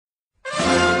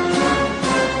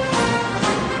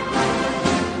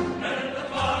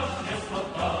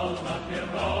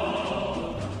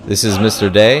This is Mr.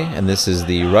 Day, and this is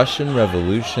the Russian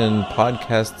Revolution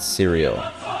podcast serial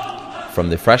from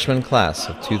the freshman class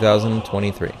of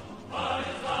 2023.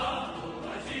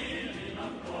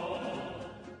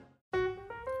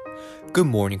 Good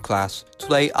morning, class.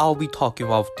 Today I'll be talking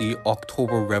about the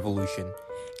October Revolution.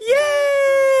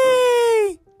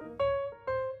 Yay!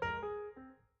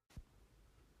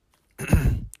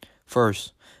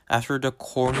 First, after the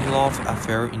Kornilov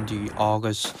affair in the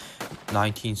August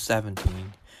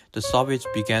 1917, the Soviets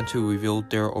began to rebuild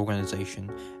their organization,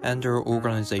 and their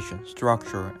organization,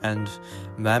 structure, and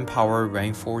manpower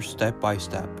reinforced step by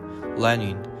step.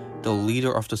 Lenin, the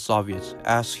leader of the Soviets,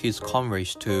 asked his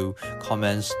comrades to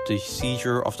commence the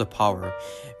seizure of the power,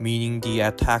 meaning the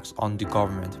attacks on the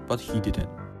government, but he didn't.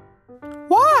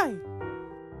 Why?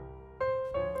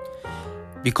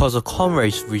 Because the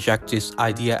comrades reject this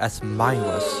idea as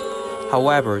mindless.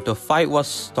 However, the fight was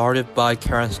started by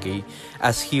Kerensky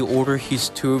as he ordered his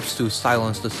troops to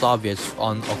silence the Soviets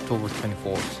on October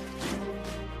 24th.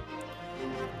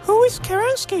 Who is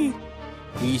Kerensky?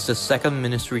 He is the second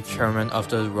ministry chairman of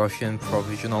the Russian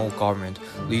provisional government,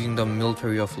 leading the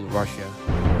military of Russia.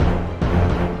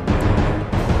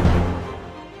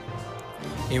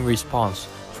 In response,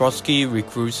 Trotsky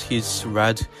recruits his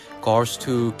Red Guards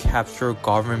to capture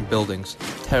government buildings,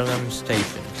 telegram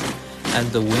stations, and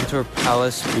the Winter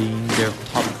Palace being their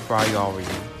top priority.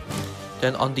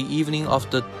 Then on the evening of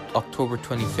the October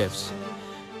 25th,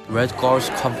 Red Guards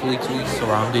completely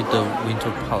surrounded the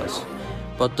Winter Palace.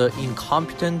 But the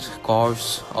incompetent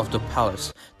guards of the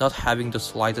palace, not having the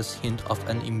slightest hint of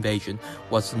an invasion,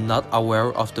 was not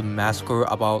aware of the massacre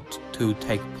about to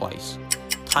take place.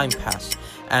 Time passed,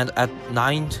 and at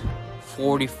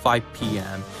 9:45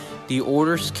 p.m., the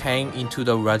orders came into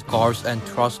the Red Guards, and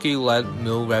Trotsky led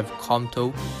Milrev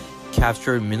Komto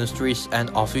captured ministries and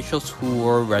officials who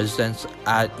were residents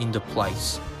in the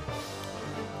place.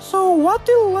 So what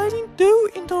did Lenin do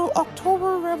in the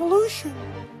October Revolution?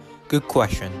 Good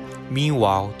question.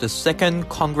 Meanwhile, the Second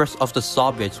Congress of the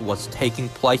Soviets was taking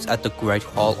place at the Great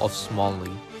Hall of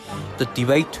Smolny. The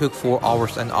debate took 4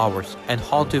 hours and hours, and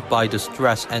halted by the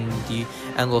stress and the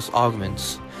endless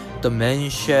arguments. The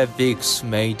Mensheviks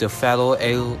made the fatal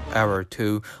error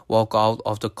to walk out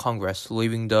of the Congress,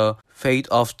 leaving the fate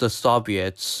of the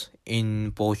Soviets in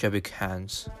Bolshevik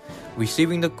hands,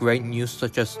 receiving the great news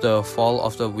such as the fall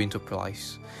of the Winter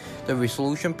Palace. The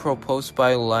resolution proposed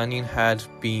by Lenin had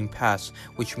been passed,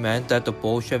 which meant that the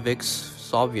Bolsheviks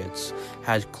Soviets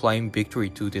had claimed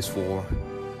victory to this war.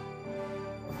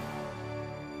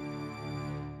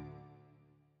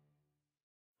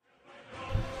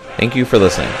 Thank you for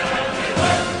listening.